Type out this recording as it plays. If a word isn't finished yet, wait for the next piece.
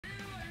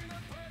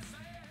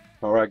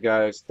All right,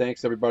 guys.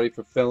 Thanks everybody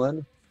for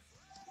filling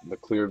the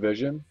Clear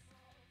Vision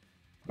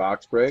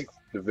box break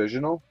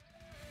divisional.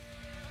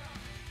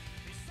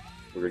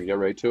 We're gonna get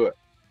right to it.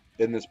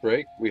 In this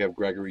break, we have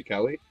Gregory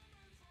Kelly,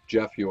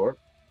 Jeff York,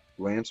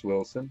 Lance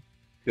Wilson,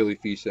 Billy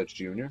Fesich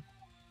Jr.,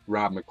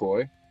 Rob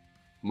McCoy,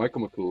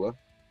 Michael McCullough,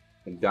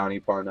 and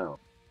Donnie Parnell.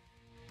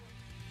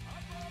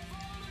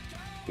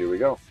 Here we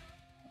go.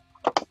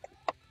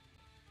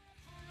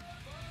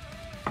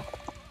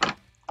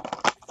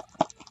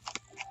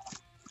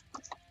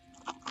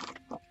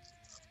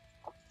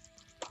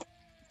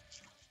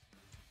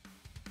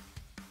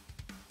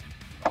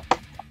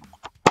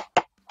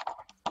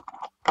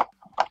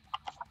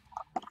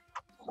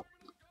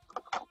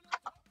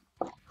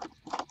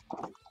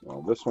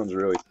 Well, this one's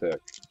really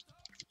thick,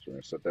 so we're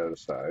going to set that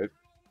aside.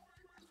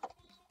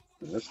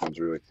 And this one's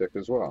really thick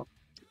as well,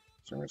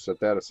 so we're going to set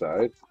that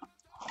aside.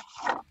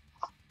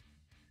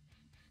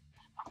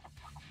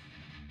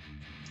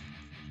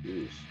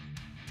 Jeez.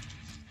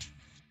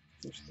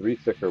 There's three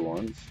thicker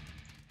ones.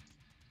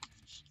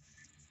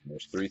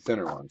 There's three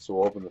thinner ones. So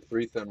we'll open the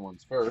three thin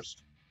ones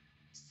first,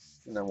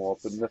 and then we'll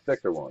open the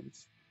thicker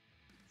ones.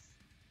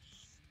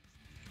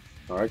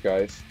 All right,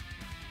 guys.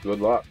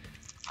 Good luck.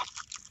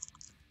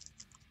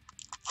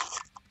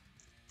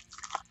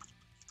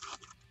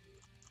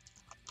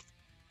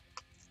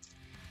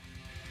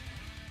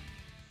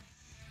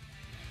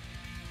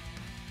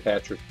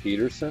 Patrick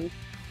Peterson,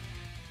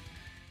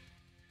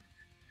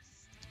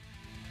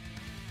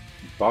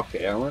 Buck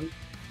Allen,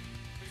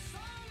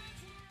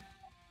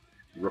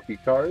 rookie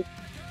card,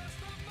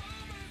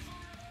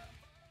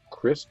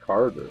 Chris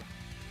Carter,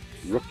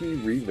 rookie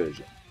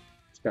revision.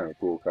 It's kind of a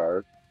cool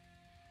card.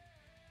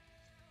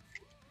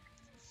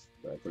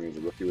 Back when he was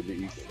a rookie with the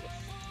Eagles.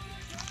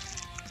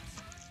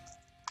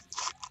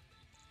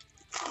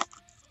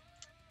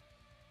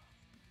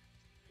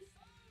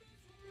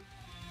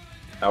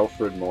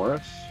 Alfred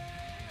Morris,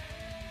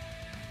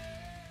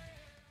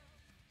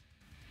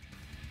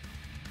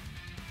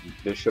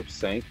 Bishop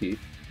Sankey,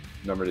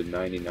 numbered to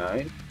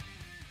 99,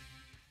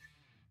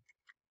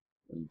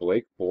 and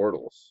Blake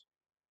Bortles.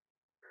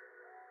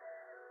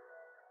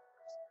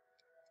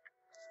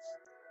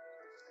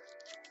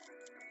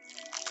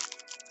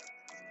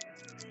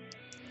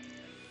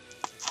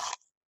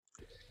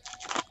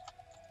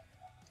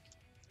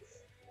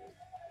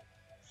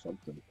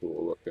 Something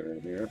cool looking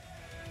in here.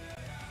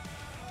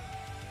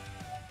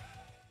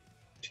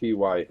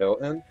 T.Y.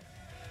 Hilton,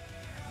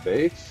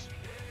 base.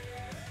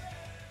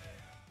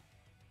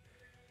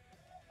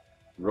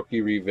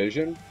 Rookie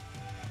revision,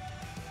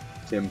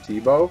 Tim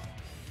Tebow.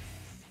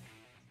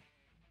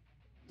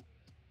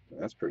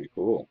 That's pretty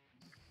cool.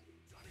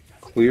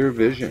 Clear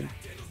vision,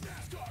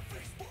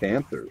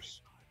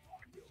 Panthers.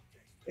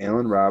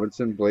 Allen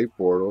Robinson, Blake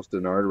Bortles,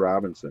 Denard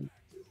Robinson.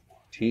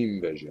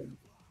 Team vision.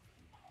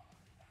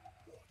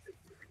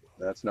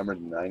 That's number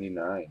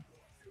 99.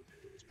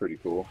 It's pretty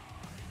cool.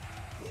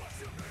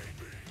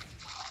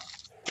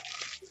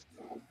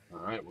 All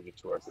right, we'll get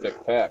to our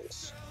thick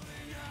packs.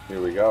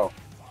 Here we go.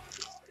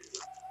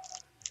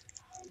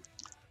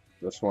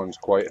 This one's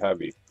quite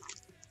heavy.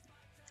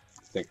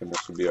 Thinking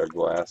this would be our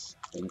glass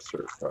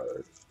insert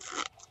card.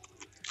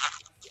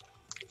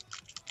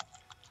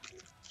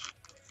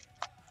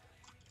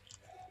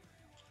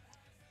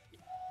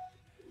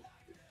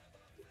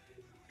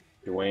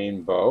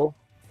 Dwayne Bowe,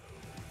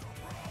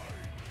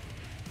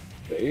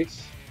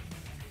 base.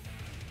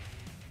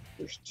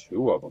 There's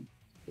two of them.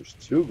 There's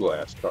two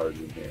glass cards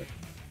in here.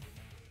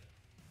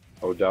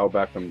 Odell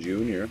Beckham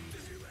Jr.,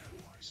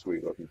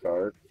 sweet looking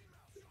card.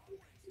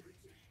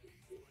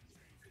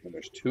 And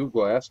there's two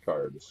glass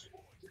cards.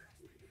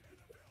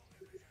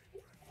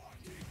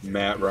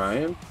 Matt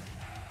Ryan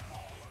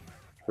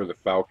for the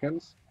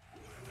Falcons.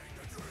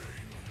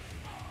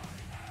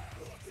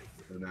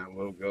 And that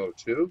will go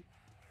to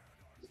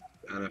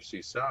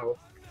NFC South.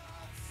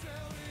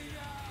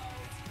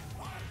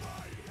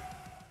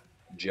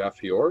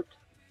 Jeff York.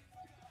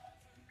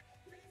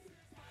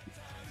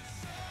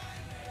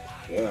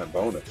 Yeah,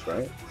 bonus,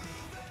 right?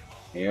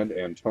 And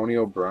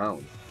Antonio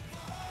Brown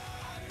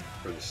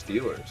for the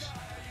Steelers.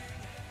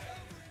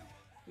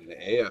 In the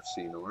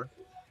AFC North.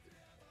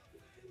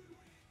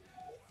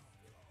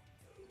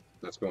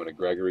 That's going to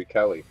Gregory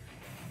Kelly.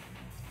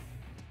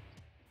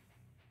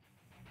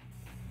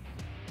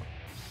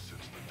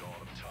 Since the dawn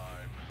of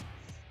time,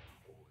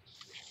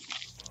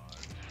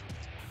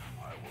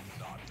 I will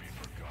not be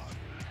forgotten.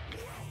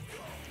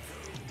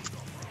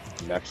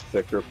 Next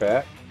thicker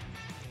pack.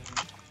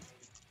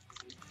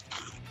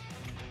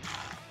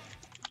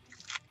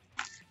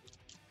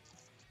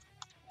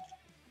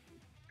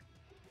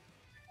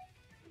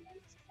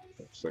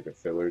 Looks like a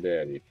filler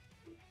daddy.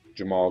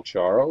 Jamal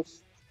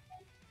Charles,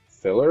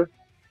 filler.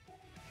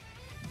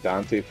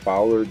 Dante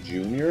Fowler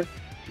Jr.,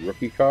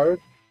 rookie card.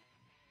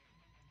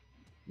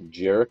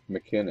 Jerick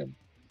McKinnon,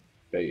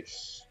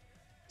 base.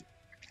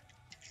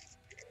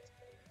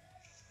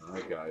 All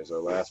right, guys, our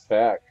last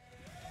pack.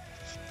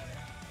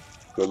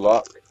 Good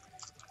luck.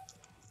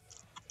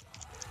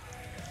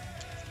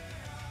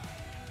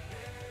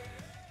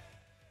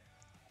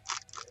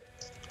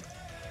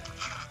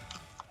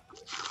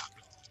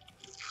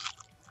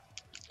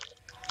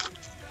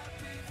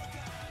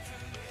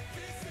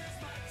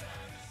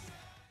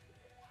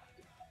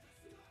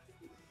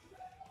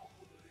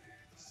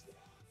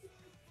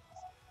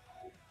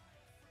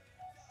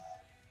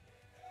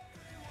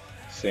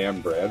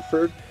 Sam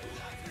Bradford.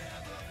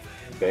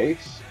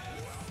 Base.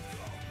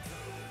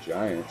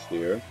 Giants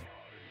here.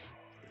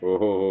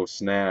 Oh,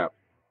 snap.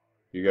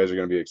 You guys are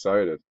going to be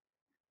excited.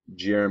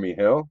 Jeremy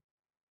Hill.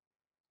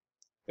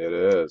 It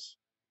is.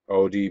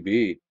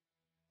 ODB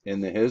in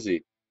the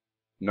hizzy.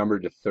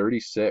 Numbered to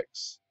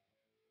 36.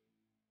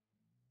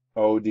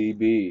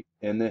 ODB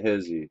in the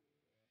hizzy.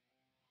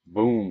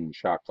 Boom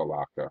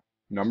shakalaka.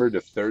 Numbered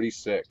to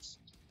 36.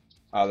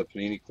 Out of the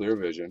Panini Clear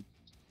Vision.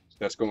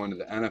 That's going to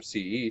the NFC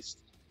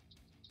East.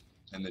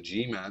 And the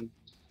G-Men.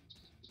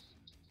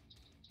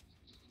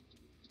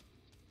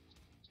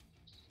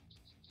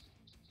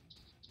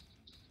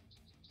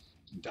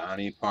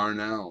 Donnie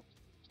Parnell.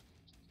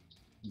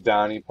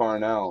 Donnie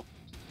Parnell.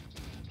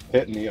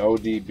 Hitting the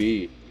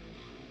ODB.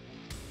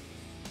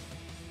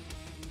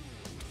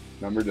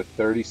 Number to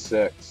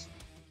 36.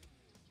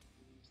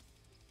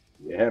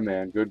 Yeah,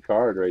 man. Good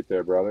card right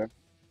there, brother.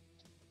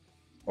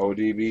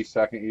 ODB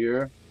second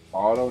year.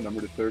 Auto,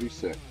 number to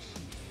 36.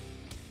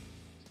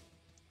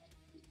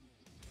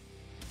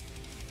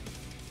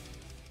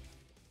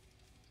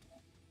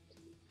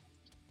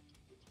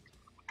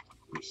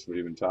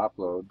 Sleeve and top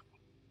load.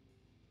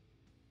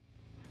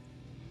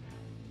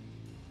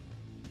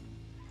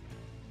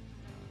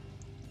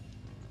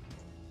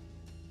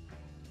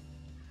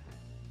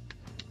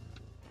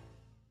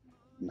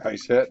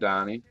 Nice hit,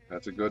 Donnie.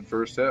 That's a good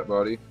first hit,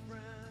 buddy.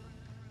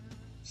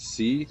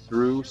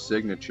 See-through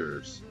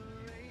signatures.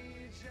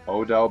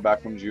 Odell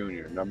Beckham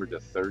Jr., number to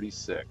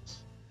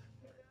 36.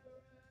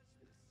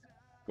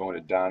 Going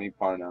to Donnie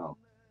Parnell.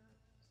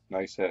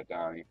 Nice hit,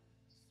 Donnie.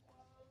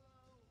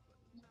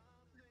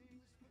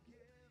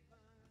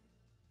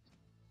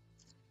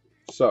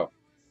 So,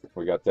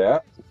 we got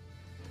that.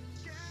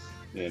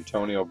 The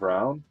Antonio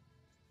Brown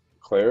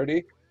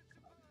Clarity.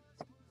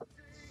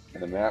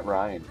 And the Matt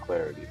Ryan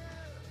Clarity.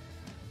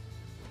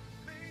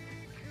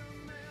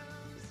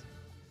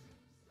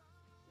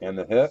 And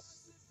the hit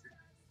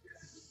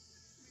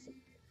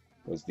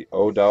was the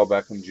Odell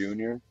Beckham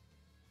Jr.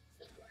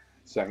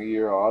 second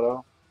year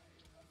auto.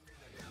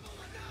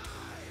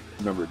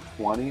 Number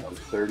 20 of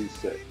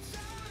 36.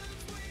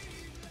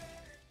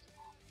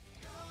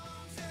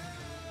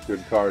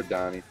 Good card,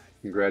 Donnie.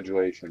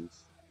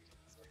 Congratulations.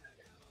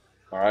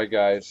 All right,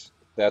 guys.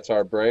 That's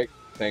our break.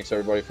 Thanks,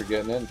 everybody, for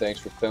getting in.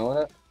 Thanks for filling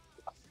it.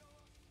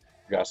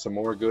 Got some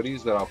more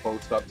goodies that I'll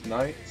post up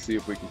tonight. See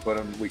if we can put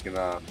them. We can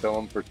fill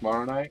them for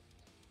tomorrow night.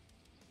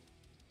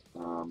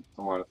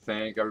 I want to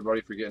thank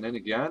everybody for getting in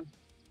again.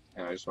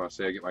 And I just want to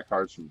say I get my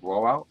cards from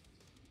Blowout.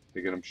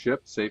 They get them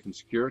shipped safe and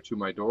secure to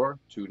my door.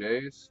 2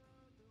 days.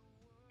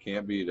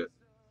 Can't beat it.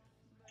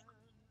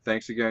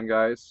 Thanks again,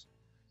 guys.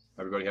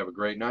 Everybody have a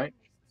great night.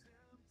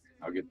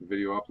 I'll get the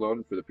video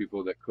uploaded for the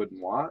people that couldn't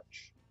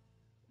watch.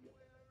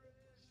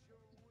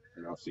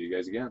 And I'll see you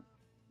guys again.